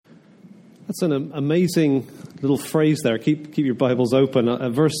That's an amazing little phrase there. Keep your Bibles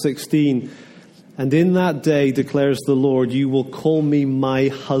open. Verse 16, and in that day, declares the Lord, you will call me my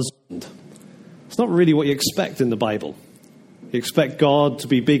husband. It's not really what you expect in the Bible. You expect God to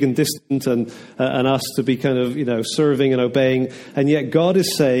be big and distant and us to be kind of, serving and obeying. And yet God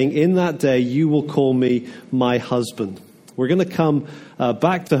is saying, in that day, you will call me my husband. We're going to come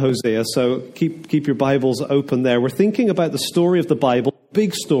back to Hosea, so keep your Bibles open there. We're thinking about the story of the Bible,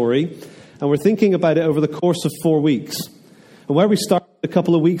 big story, and we're thinking about it over the course of 4 weeks. And where we started a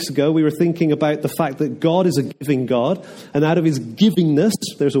couple of weeks ago, we were thinking about the fact that God is a giving God, and out of his givingness,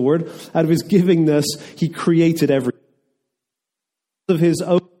 there's a word, out of his givingness, he created everything. Of his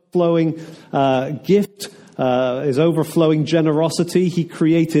overflowing gift, his overflowing generosity, he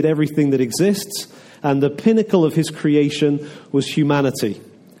created everything that exists, and the pinnacle of his creation was humanity.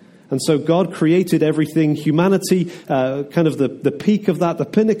 And so God created everything, humanity, kind of the peak of that, the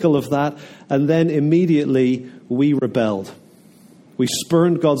pinnacle of that, and then immediately we rebelled. We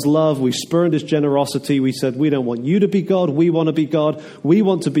spurned God's love, we spurned his generosity, we said, we don't want you to be God, we want to be God, we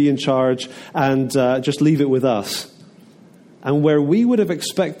want to be in charge, and just leave it with us. And where we would have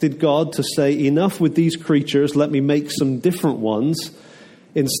expected God to say, enough with these creatures, let me make some different ones,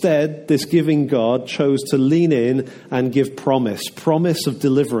 instead, this giving God chose to lean in and give promise of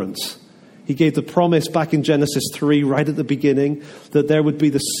deliverance. He gave the promise back in Genesis 3, right at the beginning, that there would be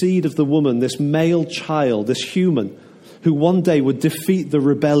the seed of the woman, this male child, this human, who one day would defeat the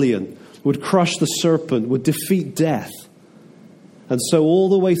rebellion, would crush the serpent, would defeat death. And so all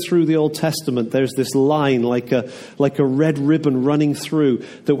the way through the Old Testament, there's this line like a red ribbon running through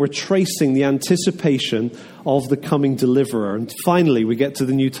that we're tracing the anticipation of the coming deliverer. And finally, we get to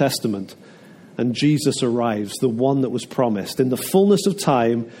the New Testament, and Jesus arrives, the one that was promised. In the fullness of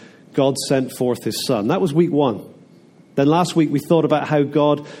time, God sent forth his Son. That was week 1. Then last week, we thought about how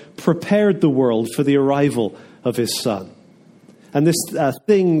God prepared the world for the arrival of his Son. And this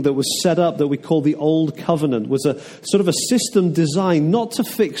thing that was set up that we call the Old Covenant was a sort of a system designed not to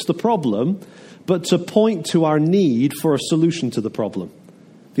fix the problem, but to point to our need for a solution to the problem.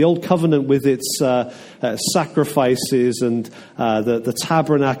 The Old Covenant with its sacrifices and the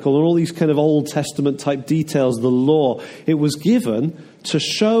tabernacle and all these kind of Old Testament type details, the law, it was given to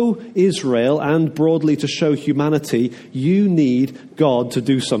show Israel and broadly to show humanity, you need God to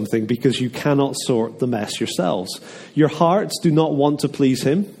do something because you cannot sort the mess yourselves. Your hearts do not want to please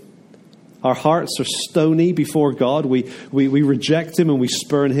him. Our hearts are stony before God. We reject him and we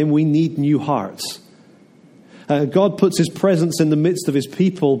spurn him. We need new hearts. God puts his presence in the midst of his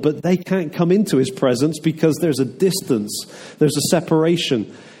people, but they can't come into his presence because there's a distance, there's a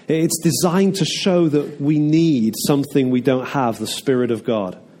separation. It's designed to show that we need something we don't have, the Spirit of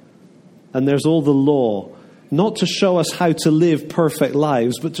God. And there's all the law, not to show us how to live perfect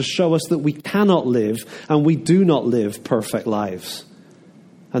lives, but to show us that we cannot live and we do not live perfect lives.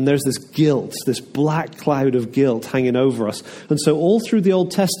 And there's this guilt, this black cloud of guilt hanging over us. And so all through the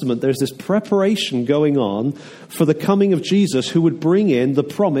Old Testament, there's this preparation going on for the coming of Jesus, who would bring in the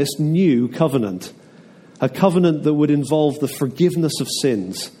promised new covenant. A covenant that would involve the forgiveness of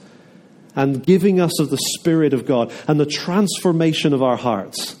sins and giving us of the Spirit of God and the transformation of our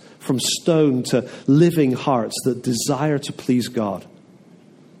hearts from stone to living hearts that desire to please God.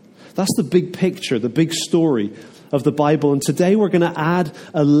 That's the big picture, the big story of the Bible. And today we're going to add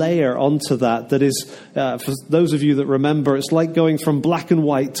a layer onto that is, for those of you that remember, it's like going from black and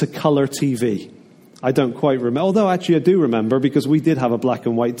white to color TV. I don't quite remember, although actually I do remember because we did have a black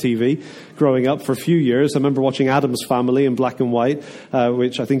and white TV growing up for a few years. I remember watching Addams Family in black and white,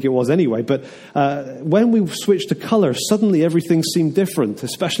 which I think it was anyway. But when we switched to color, suddenly everything seemed different,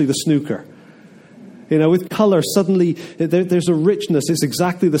 especially the snooker. With color, suddenly there's a richness. It's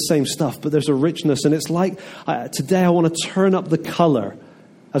exactly the same stuff, but there's a richness. And it's like today I want to turn up the color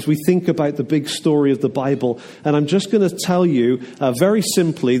as we think about the big story of the Bible. And I'm just going to tell you very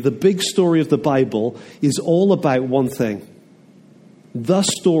simply, the big story of the Bible is all about one thing. The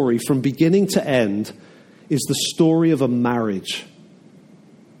story from beginning to end is the story of a marriage.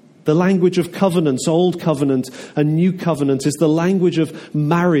 The language of covenants, Old Covenant and New Covenant, is the language of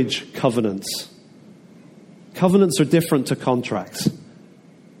marriage covenants. Covenants are different to contracts.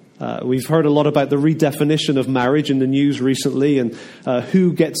 We've heard a lot about the redefinition of marriage in the news recently and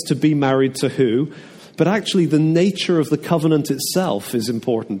who gets to be married to who. But actually, the nature of the covenant itself is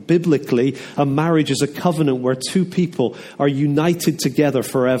important. Biblically, a marriage is a covenant where two people are united together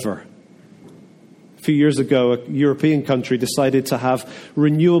forever. A few years ago, a European country decided to have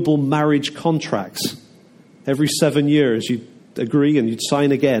renewable marriage contracts. Every 7 years, you'd agree and you'd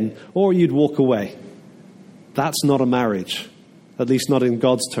sign again, or you'd walk away. That's not a marriage. At least not in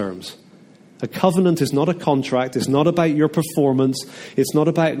God's terms. A covenant is not a contract. It's not about your performance. It's not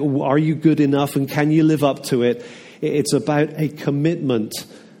about are you good enough and can you live up to it. It's about a commitment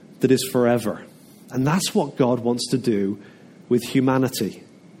that is forever. And that's what God wants to do with humanity.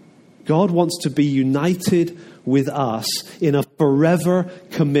 God wants to be united with us in a forever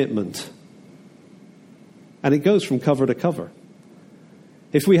commitment. And it goes from cover to cover.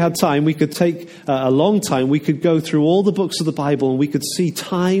 If we had time, we could take a long time. We could go through all the books of the Bible and we could see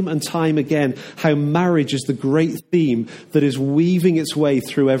time and time again how marriage is the great theme that is weaving its way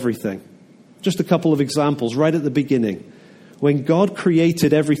through everything. Just a couple of examples right at the beginning. When God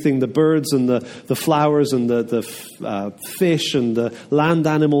created everything, the birds and the flowers and the fish and the land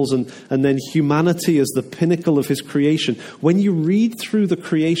animals and then humanity as the pinnacle of his creation, when you read through the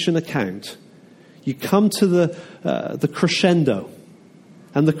creation account, you come to the crescendo.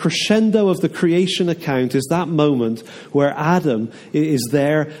 And the crescendo of the creation account is that moment where Adam is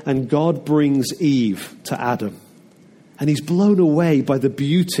there and God brings Eve to Adam. And he's blown away by the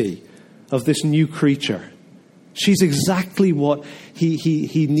beauty of this new creature. She's exactly what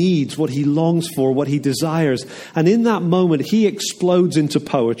he needs, what he longs for, what he desires. And in that moment, he explodes into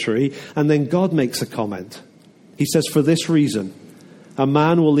poetry, and then God makes a comment. He says, for this reason, a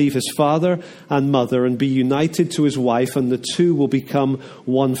man will leave his father and mother and be united to his wife, and the two will become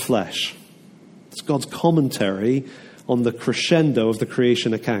one flesh. It's God's commentary on the crescendo of the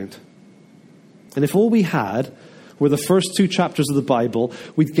creation account. And if all we had were the first 2 chapters of the Bible,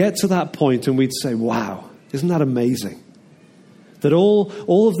 we'd get to that point and we'd say, wow, isn't that amazing? That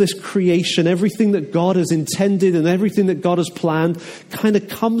all of this creation, everything that God has intended and everything that God has planned kind of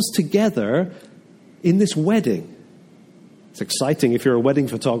comes together in this wedding. It's exciting if you're a wedding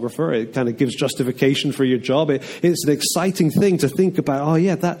photographer. It kind of gives justification for your job. It's an exciting thing to think about. Oh,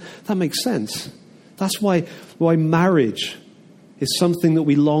 yeah, that makes sense. That's why marriage is something that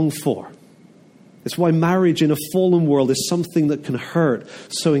we long for. It's why marriage in a fallen world is something that can hurt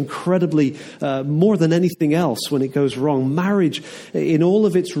so incredibly more than anything else when it goes wrong. Marriage, in all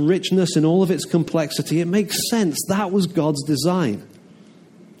of its richness, in all of its complexity, it makes sense. That was God's design.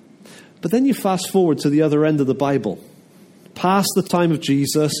 But then you fast forward to the other end of the Bible. Past the time of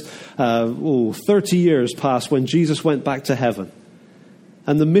Jesus, 30 years passed when Jesus went back to heaven.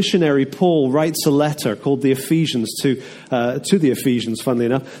 And the missionary Paul writes a letter called the Ephesians to the Ephesians, funnily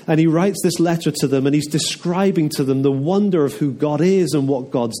enough. And he writes this letter to them and he's describing to them the wonder of who God is and what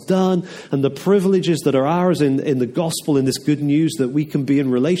God's done and the privileges that are ours in the gospel, in this good news that we can be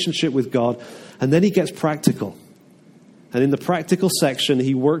in relationship with God. And then he gets practical. And in the practical section,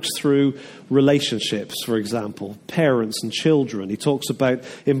 he works through relationships, for example, parents and children. He talks about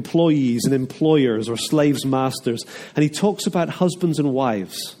employees and employers or slaves, masters. And he talks about husbands and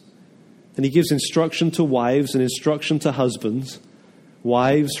wives. And he gives instruction to wives and instruction to husbands.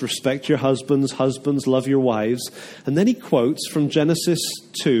 Wives, respect your husbands. Husbands, love your wives. And then he quotes from Genesis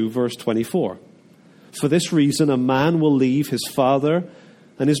 2, verse 24. For this reason, a man will leave his father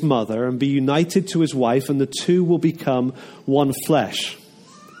and his mother and be united to his wife, and the two will become one flesh.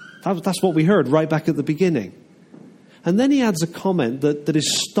 That's what we heard right back at the beginning. And then he adds a comment that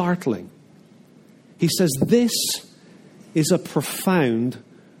is startling. He says, this is a profound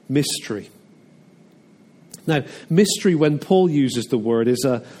mystery. Now, mystery, when Paul uses the word, is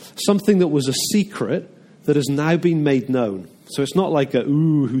something that was a secret that has now been made known. So it's not like a,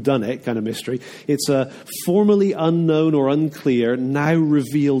 whodunit kind of mystery. It's a formerly unknown or unclear, now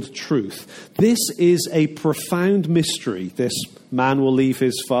revealed truth. This is a profound mystery. This man will leave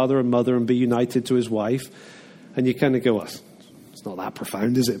his father and mother and be united to his wife. And you kind of go, it's not that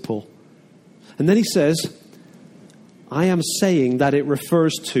profound, is it, Paul? And then he says, I am saying that it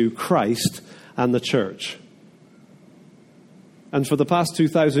refers to Christ and the church. And for the past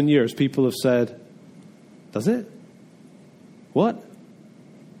 2,000 years, people have said, does it? What?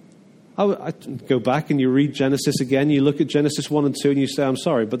 I go back and you read Genesis again. You look at Genesis 1 and 2 and you say, I'm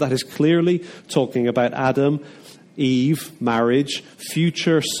sorry, but that is clearly talking about Adam, Eve, marriage,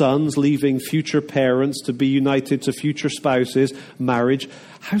 future sons leaving future parents to be united to future spouses, marriage.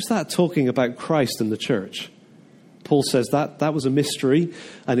 How's that talking about Christ and the church? Paul says that was a mystery,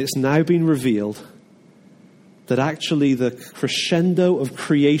 and it's now been revealed that actually the crescendo of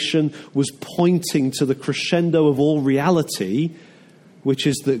creation was pointing to the crescendo of all reality, which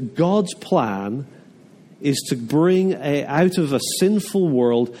is that God's plan is to bring out of a sinful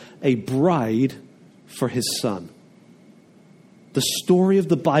world a bride for his son. The story of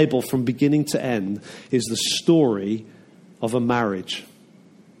the Bible from beginning to end is the story of a marriage.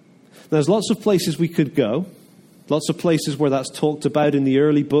 Now, there's lots of places we could go. Lots of places where that's talked about in the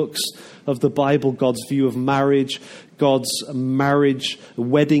early books of the Bible, God's view of marriage, God's marriage,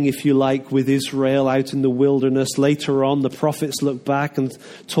 wedding, if you like, with Israel out in the wilderness. Later on, the prophets look back and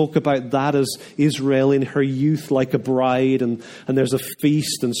talk about that as Israel in her youth like a bride, and there's a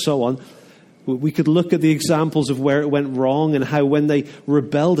feast and so on. We could look at the examples of where it went wrong and how when they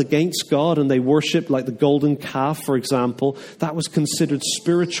rebelled against God and they worshipped like the golden calf, for example, that was considered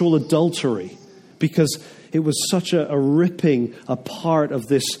spiritual adultery because it was such a ripping apart of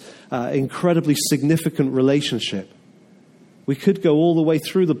this incredibly significant relationship. We could go all the way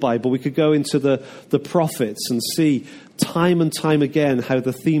through the Bible. We could go into the prophets and see time and time again how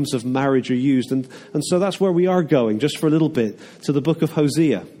the themes of marriage are used. And so that's where we are going, just for a little bit, to the book of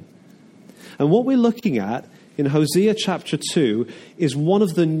Hosea. And what we're looking at in Hosea chapter 2 is one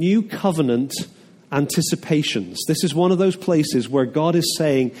of the new covenant anticipations. This is one of those places where God is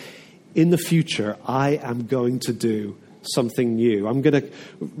saying, in the future, I am going to do something new. I'm going to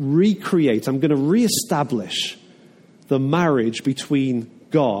recreate, I'm going to reestablish the marriage between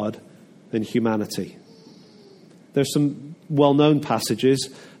God and humanity. There's some well-known passages,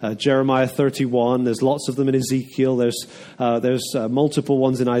 Jeremiah 31, there's lots of them in Ezekiel, there's multiple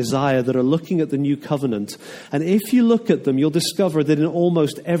ones in Isaiah that are looking at the new covenant. And if you look at them, you'll discover that in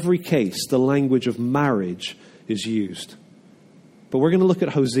almost every case, the language of marriage is used. But we're going to look at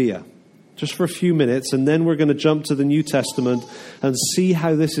Hosea just for a few minutes, and then we're going to jump to the New Testament and see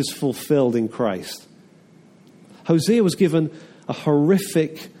how this is fulfilled in Christ. Hosea was given a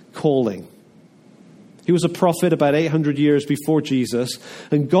horrific calling. He was a prophet about 800 years before Jesus,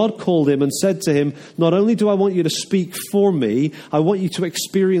 and God called him and said to him, not only do I want you to speak for me, I want you to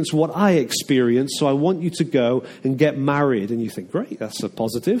experience what I experienced, so I want you to go and get married. And you think, great, that's a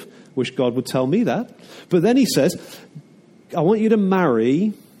positive. Wish God would tell me that. But then he says, I want you to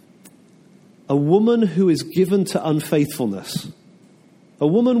marry a woman who is given to unfaithfulness. A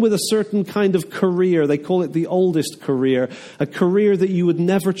woman with a certain kind of career, they call it the oldest career, a career that you would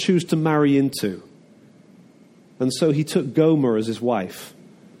never choose to marry into. And so he took Gomer as his wife.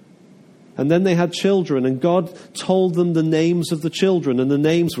 And then they had children, and God told them the names of the children, and the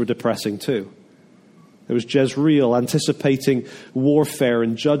names were depressing too. There was Jezreel, anticipating warfare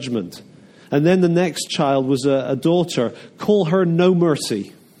and judgment. And then the next child was a daughter. Call her No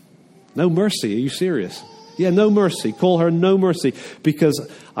Mercy. No mercy, are you serious? Yeah, no mercy. Call her No Mercy, because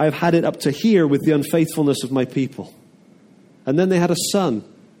I've had it up to here with the unfaithfulness of my people. And then they had a son.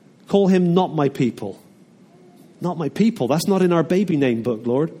 Call him Not My People. Not my people. That's not in our baby name book,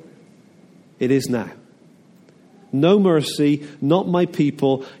 Lord. It is now. No mercy, not my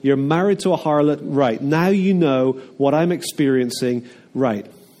people. You're married to a harlot. Right. Now you know what I'm experiencing. Right.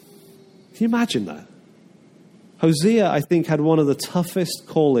 Can you imagine that? Hosea, I think, had one of the toughest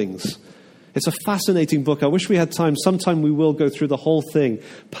callings. It's a fascinating book. I wish we had time. Sometime we will go through the whole thing,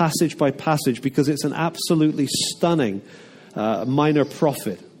 passage by passage, because it's an absolutely stunning minor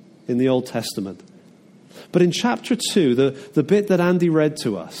prophet in the Old Testament. But in chapter 2, the bit that Andy read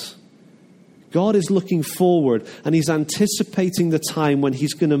to us, God is looking forward and he's anticipating the time when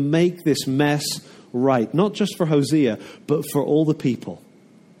he's going to make this mess right. Not just for Hosea, but for all the people.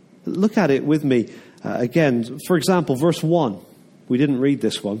 Look at it with me again. For example, verse 1. We didn't read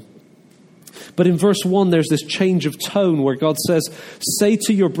this one. But in verse 1, there's this change of tone where God says, say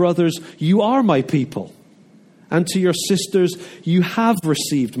to your brothers, you are my people. And to your sisters, you have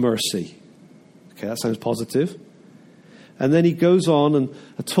received mercy. Okay, that sounds positive. And then he goes on and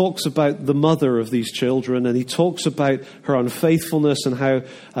talks about the mother of these children, and he talks about her unfaithfulness and how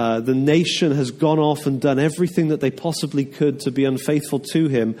the nation has gone off and done everything that they possibly could to be unfaithful to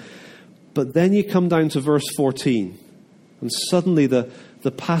him. But then you come down to verse 14, and suddenly the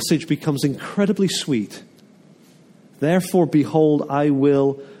passage becomes incredibly sweet. Therefore, behold, I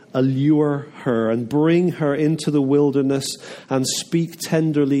will allure her and bring her into the wilderness and speak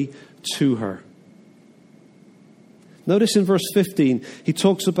tenderly to her. Notice in verse 15, he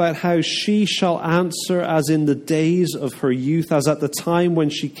talks about how she shall answer as in the days of her youth, as at the time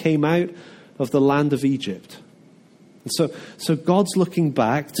when she came out of the land of Egypt. And so God's looking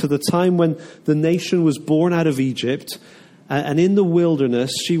back to the time when the nation was born out of Egypt, and in the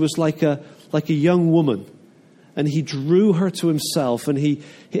wilderness, she was like a young woman. And he drew her to himself, and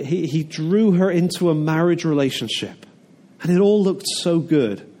he drew her into a marriage relationship. And it all looked so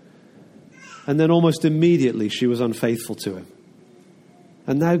good. And then almost immediately she was unfaithful to him.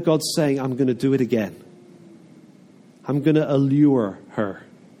 And now God's saying, I'm going to do it again. I'm going to allure her.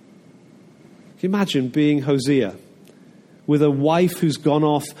 Can you imagine being Hosea with a wife who's gone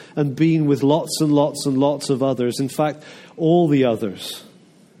off and been with lots and lots and lots of others? In fact, all the others.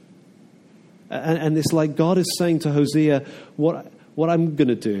 And it's like God is saying to Hosea, what I'm going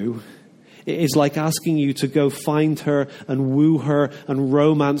to do is like asking you to go find her and woo her and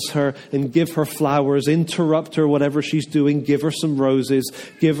romance her and give her flowers, interrupt her, whatever she's doing, give her some roses,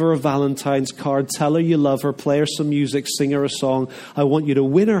 give her a Valentine's card, tell her you love her, play her some music, sing her a song. I want you to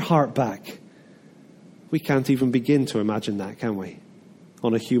win her heart back. We can't even begin to imagine that, can we?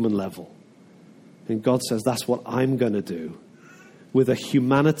 On a human level. And God says, that's what I'm going to do with a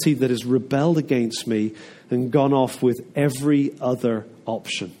humanity that has rebelled against me and gone off with every other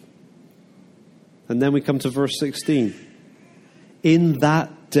option. And then we come to verse 16. In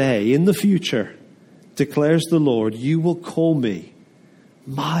that day, in the future, declares the Lord, you will call me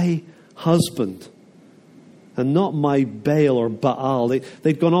my husband and not my Baal or Baal.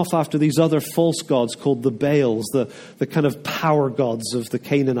 They'd gone off after these other false gods called the Baals, the kind of power gods of the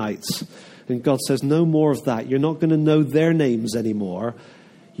Canaanites. And God says, no more of that. You're not going to know their names anymore.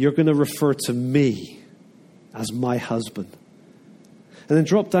 You're going to refer to me as my husband. And then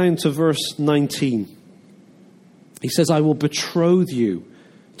drop down to verse 19. He says, I will betroth you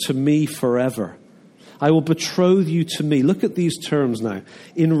to me forever. I will betroth you to me. Look at these terms now.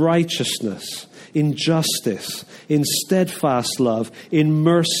 In righteousness, in justice, in steadfast love, in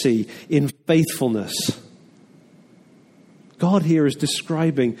mercy, in faithfulness. God here is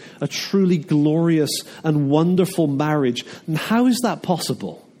describing a truly glorious and wonderful marriage. And how is that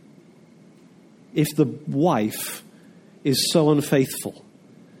possible if the wife is so unfaithful?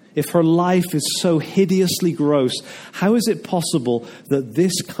 If her life is so hideously gross, how is it possible that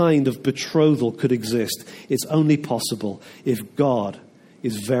this kind of betrothal could exist? It's only possible if God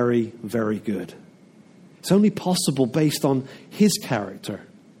is very, very good. It's only possible based on his character,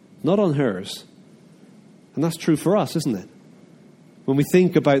 not on hers. And that's true for us, isn't it? When we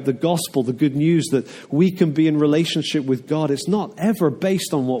think about the gospel, the good news that we can be in relationship with God, it's not ever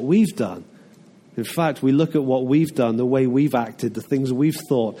based on what we've done. In fact, we look at what we've done, the way we've acted, the things we've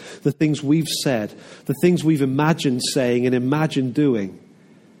thought, the things we've said, the things we've imagined saying and imagined doing.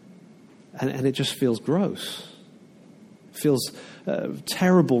 And it just feels gross. It feels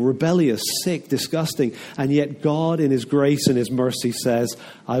terrible, rebellious, sick, disgusting. And yet God, in his grace and his mercy, says,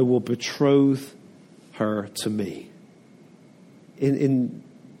 I will betroth her to me. In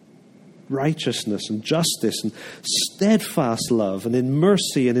righteousness and justice and steadfast love and in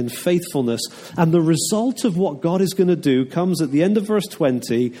mercy and in faithfulness. And the result of what God is going to do comes at the end of verse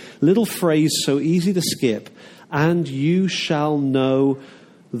 20, little phrase so easy to skip, and you shall know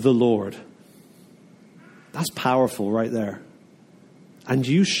the Lord. That's powerful right there. And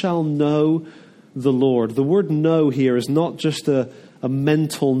you shall know the Lord. The word know here is not just a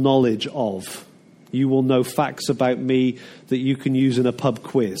mental knowledge of. You will know facts about me that you can use in a pub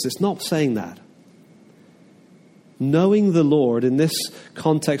quiz. It's not saying that. Knowing the Lord in this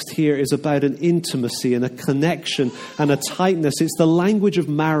context here is about an intimacy and a connection and a tightness. It's the language of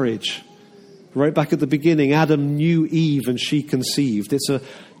marriage. Right back at the beginning, Adam knew Eve and she conceived. It's a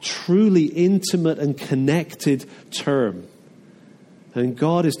truly intimate and connected term. And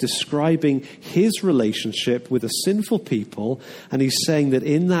God is describing his relationship with a sinful people, and he's saying that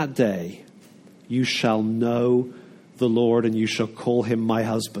in that day, you shall know the Lord and you shall call him my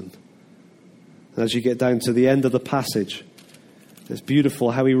husband. And as you get down to the end of the passage, it's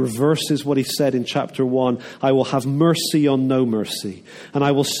beautiful how he reverses what he said in chapter 1. I will have mercy on no mercy. And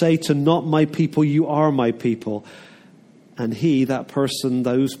I will say to not my people, you are my people. And he, that person,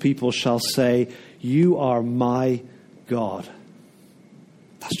 those people shall say, you are my God.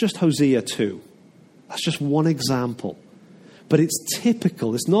 That's just Hosea 2. That's just one example. But it's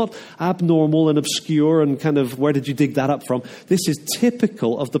typical. It's not abnormal and obscure and kind of, where did you dig that up from? This is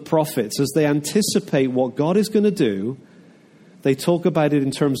typical of the prophets. As they anticipate what God is going to do, they talk about it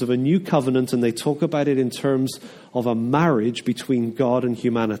in terms of a new covenant, and they talk about it in terms of a marriage between God and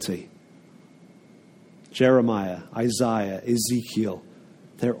humanity. Jeremiah, Isaiah, Ezekiel,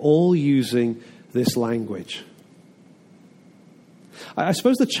 they're all using this language. I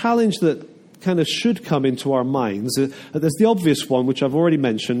suppose the challenge that kind of should come into our minds, there's the obvious one, which I've already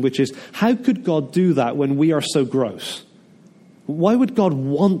mentioned, which is, how could God do that when we are so gross? Why would God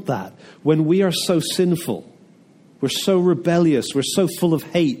want that when we are so sinful? We're so rebellious. We're so full of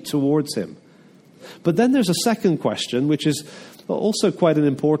hate towards him. But then there's a second question, which is also quite an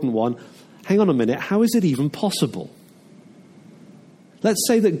important one. Hang on a minute. How is it even possible? Let's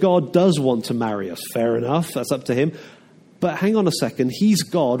say that God does want to marry us. Fair enough. That's up to him. But hang on a second. He's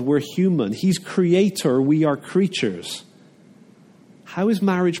God. We're human. He's creator. We are creatures. How is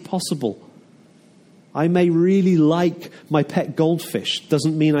marriage possible? I may really like my pet goldfish.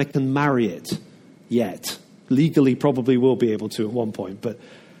 Doesn't mean I can marry it yet. Legally, probably will be able to at one point. But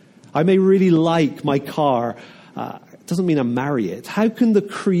I may really like my car. It doesn't mean I marry it. How can the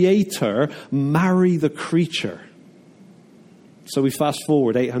Creator marry the creature? So we fast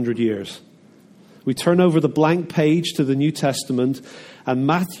forward 800 years. We turn over the blank page to the New Testament, and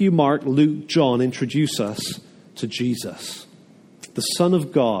Matthew, Mark, Luke, John introduce us to Jesus, the Son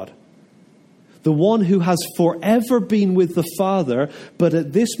of God, the one who has forever been with the Father, but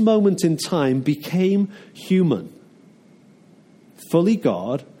at this moment in time became human. Fully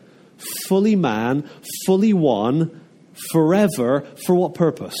God, fully man, fully one, forever. For what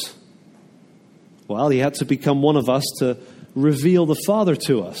purpose? Well, he had to become one of us to reveal the Father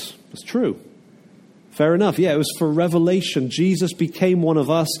to us. It's true. Fair enough. Yeah, it was for revelation. Jesus became one of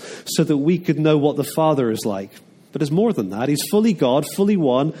us so that we could know what the Father is like. But it's more than that. He's fully God, fully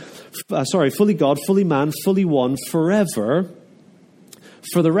God, fully man, fully one, forever,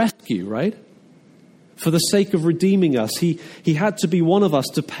 for the rescue, right? For the sake of redeeming us. He had to be one of us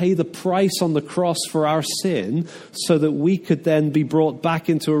to pay the price on the cross for our sin so that we could then be brought back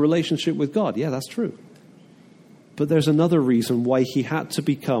into a relationship with God. Yeah, that's true. But there's another reason why he had to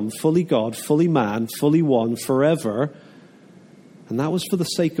become fully God, fully man, fully one, forever. And that was for the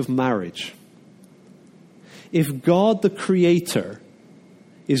sake of marriage. If God, the Creator,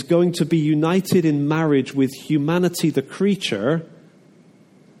 is going to be united in marriage with humanity, the creature,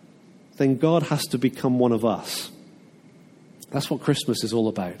 then God has to become one of us. That's what Christmas is all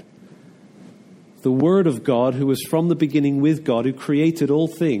about. The Word of God, who was from the beginning with God, who created all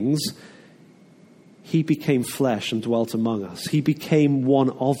things, he became flesh and dwelt among us. He became one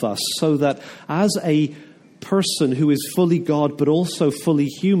of us, so that as a person who is fully God but also fully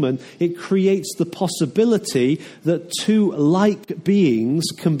human, it creates the possibility that two like beings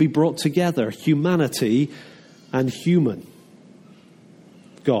can be brought together, humanity and human.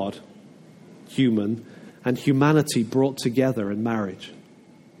 God, human, and humanity brought together in marriage.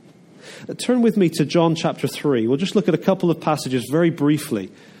 Turn with me to John chapter 3. We'll just look at a couple of passages very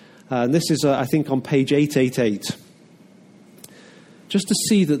briefly. And this is, I think, on page 888. Just to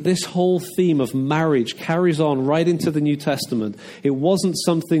see that this whole theme of marriage carries on right into the New Testament. It wasn't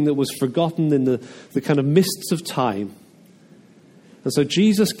something that was forgotten in the kind of mists of time. And so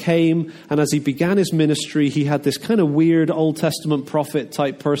Jesus came, and as he began his ministry, he had this kind of weird Old Testament prophet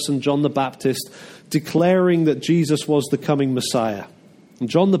type person, John the Baptist, declaring that Jesus was the coming Messiah. And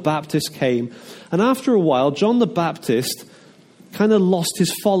John the Baptist came, and after a while, John the Baptist kind of lost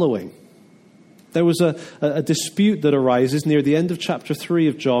his following. There was a dispute that arises near the end of chapter 3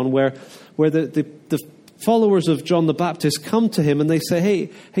 of John where the followers of John the Baptist come to him and they say,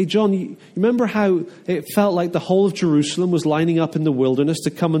 hey John, you remember how it felt like the whole of Jerusalem was lining up in the wilderness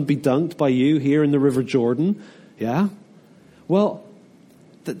to come and be dunked by you here in the River Jordan? Yeah? Well,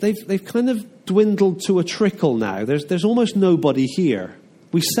 they've kind of dwindled to a trickle now. There's almost nobody here.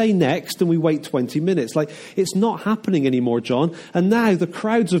 We say next and we wait 20 minutes. Like, it's not happening anymore, John. And now the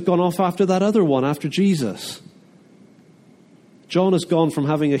crowds have gone off after that other one, after Jesus. John has gone from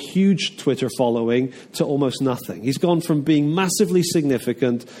having a huge Twitter following to almost nothing. He's gone from being massively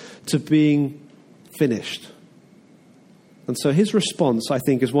significant to being finished. And so his response, I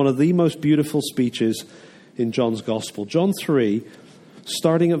think, is one of the most beautiful speeches in John's Gospel. John 3,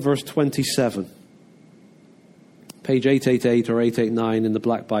 starting at verse 27. Page 888 or 889 in the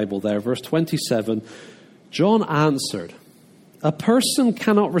Black Bible there. Verse 27, John answered, "A person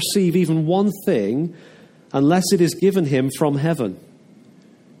cannot receive even one thing unless it is given him from heaven.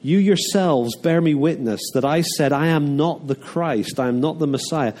 You yourselves bear me witness that I said I am not the Christ, I am not the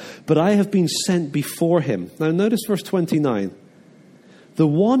Messiah, but I have been sent before him." Now notice verse 29. "The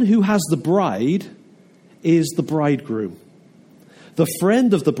one who has the bride is the bridegroom. The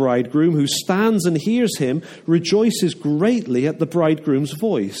friend of the bridegroom who stands and hears him rejoices greatly at the bridegroom's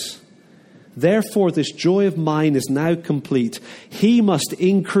voice. Therefore this joy of mine is now complete. He must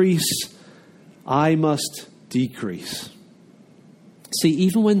increase, I must decrease." See,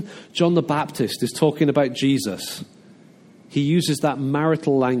 even when John the Baptist is talking about Jesus, he uses that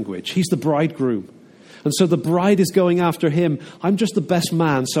marital language. He's the bridegroom. And so the bride is going after him. I'm just the best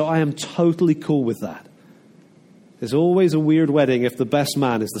man, so I am totally cool with that. There's always a weird wedding if the best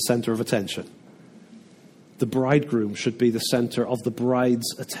man is the center of attention. The bridegroom should be the center of the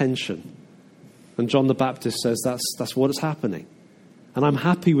bride's attention. And John the Baptist says that's what is happening. And I'm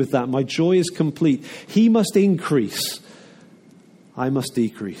happy with that. My joy is complete. He must increase. I must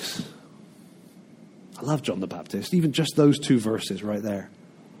decrease. I love John the Baptist. Even just those two verses right there.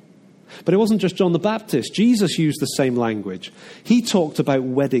 But it wasn't just John the Baptist. Jesus used the same language. He talked about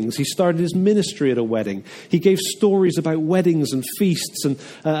weddings. He started his ministry at a wedding. He gave stories about weddings and feasts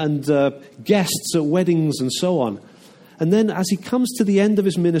and guests at weddings and so on. And then as he comes to the end of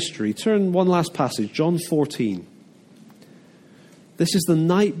his ministry, turn one last passage, John 14. This is the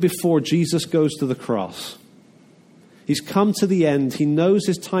night before Jesus goes to the cross. He's come to the end. He knows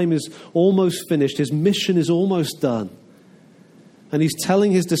his time is almost finished. His mission is almost done. And he's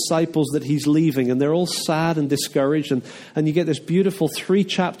telling his disciples that he's leaving, and they're all sad and discouraged. And you get this beautiful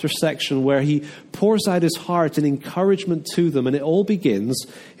 3-chapter section where he pours out his heart in encouragement to them. And it all begins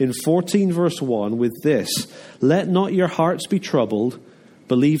in 14 verse 1 with this: "Let not your hearts be troubled.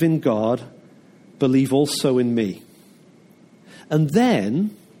 Believe in God. Believe also in me." And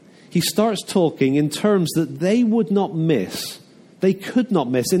then he starts talking in terms that they would not miss. They could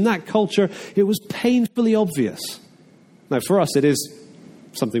not miss. In that culture, it was painfully obvious. Now, for us, it is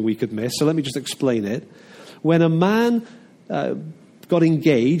something we could miss, so let me just explain it. When a man got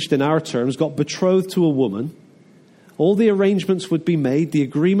engaged, in our terms, got betrothed to a woman, all the arrangements would be made, the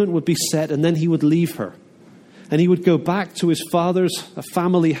agreement would be set, and then he would leave her. And he would go back to his father's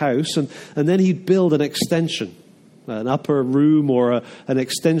family house, and then he'd build an extension. An upper room or an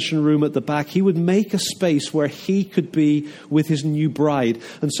extension room at the back. He would make a space where he could be with his new bride.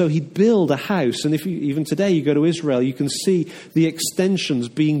 And so he'd build a house. And even today you go to Israel, you can see the extensions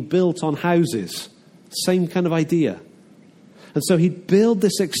being built on houses. Same kind of idea. And so he'd build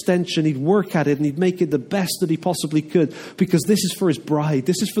this extension, he'd work at it, and he'd make it the best that he possibly could, because this is for his bride.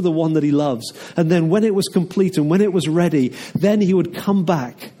 This is for the one that he loves. And then when it was complete and when it was ready, then he would come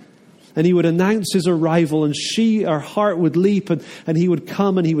back. And he would announce his arrival, and her heart would leap, and he would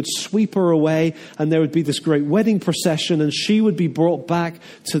come and he would sweep her away, and there would be this great wedding procession, and she would be brought back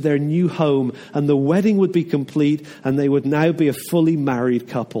to their new home, and the wedding would be complete, and they would now be a fully married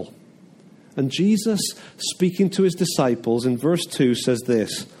couple. And Jesus, speaking to his disciples in verse 2, says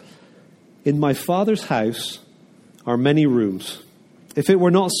this: "In my Father's house are many rooms. If it were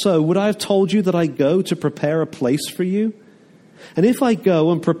not so, would I have told you that I go to prepare a place for you? And if I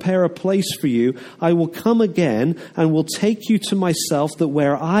go and prepare a place for you, I will come again and will take you to myself, that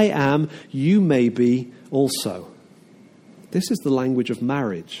where I am, you may be also." This is the language of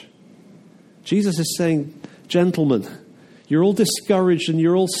marriage. Jesus is saying, gentlemen, you're all discouraged and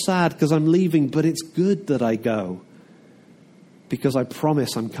you're all sad because I'm leaving, but it's good that I go, because I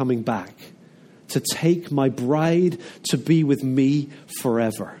promise I'm coming back to take my bride to be with me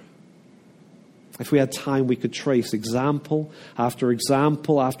forever. If we had time, we could trace example after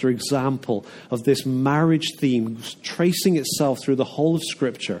example after example of this marriage theme tracing itself through the whole of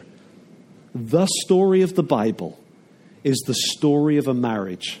Scripture. The story of the Bible is the story of a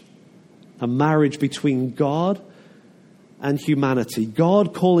marriage between God and humanity.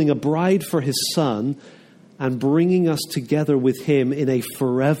 God calling a bride for his Son and bringing us together with him in a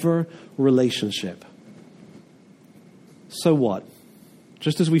forever relationship. So what?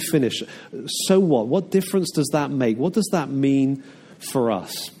 Just as we finish, so what? What difference does that make? What does that mean for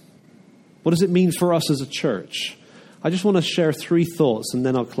us? What does it mean for us as a church? I just want to share 3 thoughts and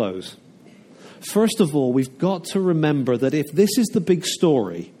then I'll close. First of all, we've got to remember that if this is the big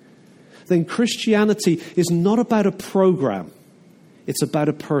story, then Christianity is not about a program. It's about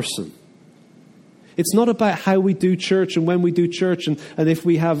a person. It's not about how we do church and when we do church and if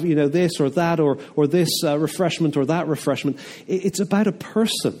we have, this or that or this refreshment or that refreshment. It's about a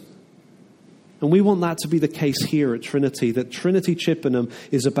person. And we want that to be the case here at Trinity, that Trinity Chippenham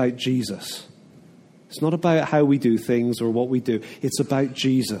is about Jesus. It's not about how we do things or what we do. It's about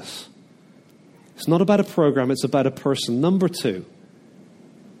Jesus. It's not about a program. It's about a person. Number 2,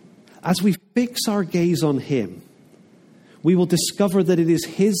 as we fix our gaze on him, we will discover that it is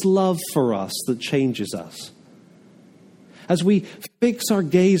his love for us that changes us. As we fix our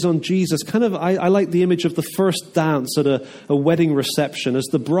gaze on Jesus, I like the image of the first dance at a wedding reception. As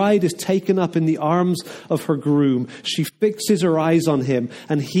the bride is taken up in the arms of her groom, she fixes her eyes on him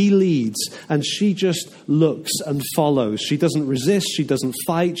and he leads, and she just looks and follows. She doesn't resist, she doesn't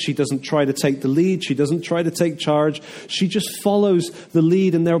fight, she doesn't try to take the lead, she doesn't try to take charge. She just follows the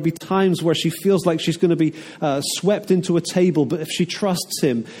lead, and there will be times where she feels like she's going to be swept into a table, but if she trusts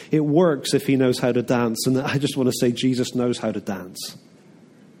him, it works if he knows how to dance. And I just want to say, Jesus knows how to dance.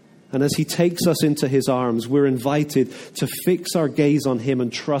 And as he takes us into his arms, we're invited to fix our gaze on him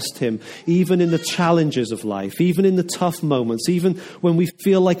and trust him, even in the challenges of life, even in the tough moments, even when we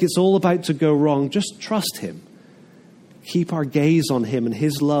feel like it's all about to go wrong. Just trust him. Keep our gaze on him, and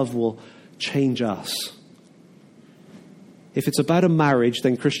his love will change us. If it's about a marriage,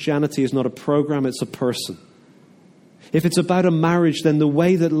 then Christianity is not a program, it's a person. If it's about a marriage, then the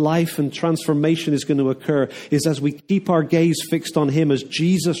way that life and transformation is going to occur is as we keep our gaze fixed on him, as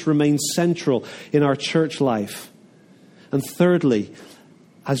Jesus remains central in our church life. And thirdly,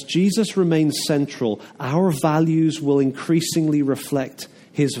 as Jesus remains central, our values will increasingly reflect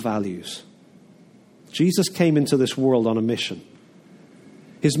his values. Jesus came into this world on a mission.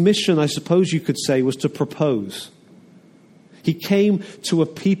 His mission, I suppose you could say, was to propose. He came to a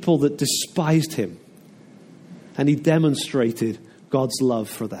people that despised him, and he demonstrated God's love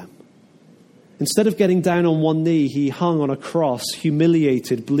for them. Instead of getting down on one knee, he hung on a cross,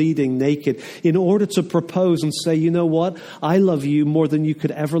 humiliated, bleeding, naked, in order to propose and say, you know what? I love you more than you could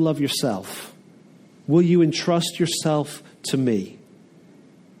ever love yourself. Will you entrust yourself to me?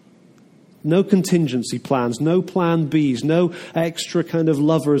 No contingency plans, no plan Bs, no extra kind of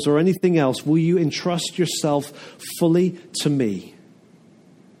lovers or anything else. Will you entrust yourself fully to me?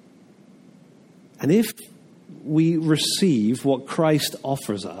 And if we receive what Christ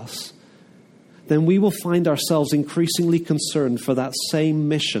offers us, then we will find ourselves increasingly concerned for that same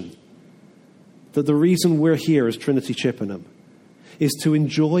mission. That the reason we're here as Trinity Chippenham is to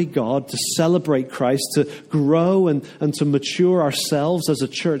enjoy God, to celebrate Christ, to grow and to mature ourselves as a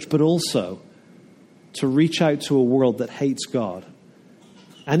church, but also to reach out to a world that hates God.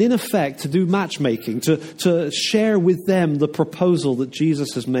 And in effect, to do matchmaking, to share with them the proposal that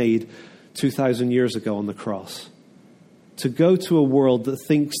Jesus has made 2,000 years ago on the cross. To go to a world that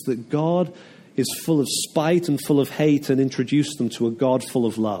thinks that God is full of spite and full of hate and introduce them to a God full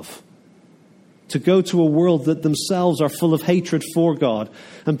of love. To go to a world that themselves are full of hatred for God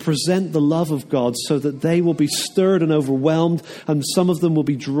and present the love of God so that they will be stirred and overwhelmed, and some of them will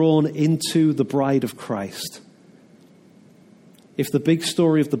be drawn into the bride of Christ. If the big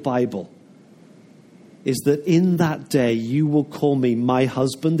story of the Bible is that in that day you will call me my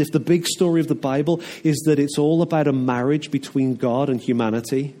husband, if the big story of the Bible is that it's all about a marriage between God and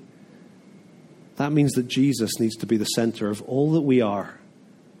humanity, that means that Jesus needs to be the center of all that we are.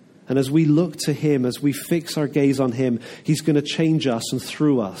 And as we look to him, as we fix our gaze on him, he's going to change us, and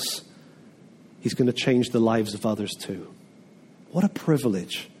through us, he's going to change the lives of others too. What a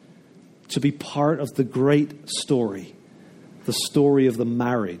privilege to be part of the great story, the story of the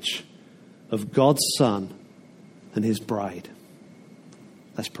marriage of God's Son and his bride.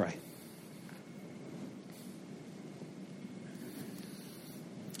 Let's pray.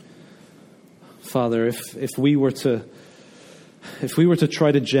 Father, if we were to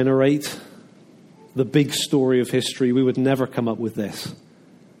try to generate the big story of history, we would never come up with this.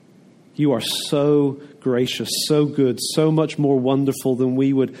 You are so gracious, so good, so much more wonderful than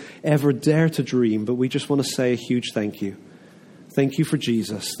we would ever dare to dream. But we just want to say a huge thank you. Thank you for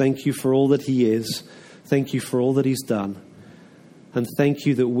Jesus. Thank you for all that he is. Thank you for all that he's done. And thank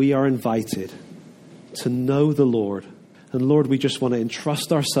you that we are invited to know the Lord. And Lord, we just want to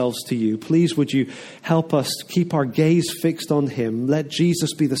entrust ourselves to you. Please, would you help us keep our gaze fixed on him? Let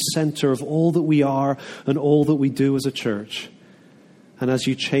Jesus be the center of all that we are and all that we do as a church. And as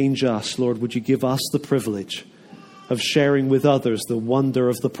you change us, Lord, would you give us the privilege of sharing with others the wonder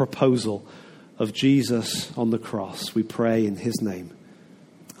of the proposal of Jesus on the cross? We pray in his name.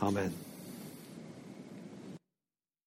 Amen.